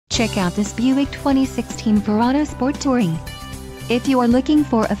Check out this Buick 2016 Verano Sport Touring. If you are looking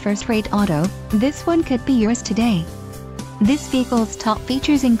for a first-rate auto, this one could be yours today. This vehicle's top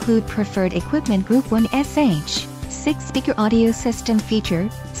features include preferred equipment Group 1SH, 6-speaker audio system feature,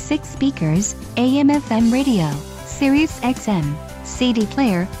 6 speakers, AM/FM radio, Sirius XM, CD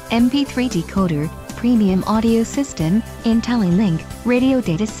player, MP3 decoder, premium audio system, IntelliLink, radio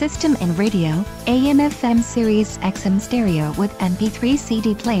data system and radio, AM/FM Sirius XM stereo with MP3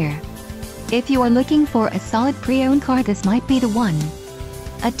 CD player. If you are looking for a solid pre-owned car, this might be the one.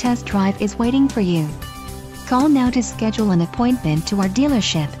 A test drive is waiting for you. Call now to schedule an appointment to our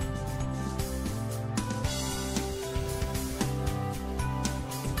dealership.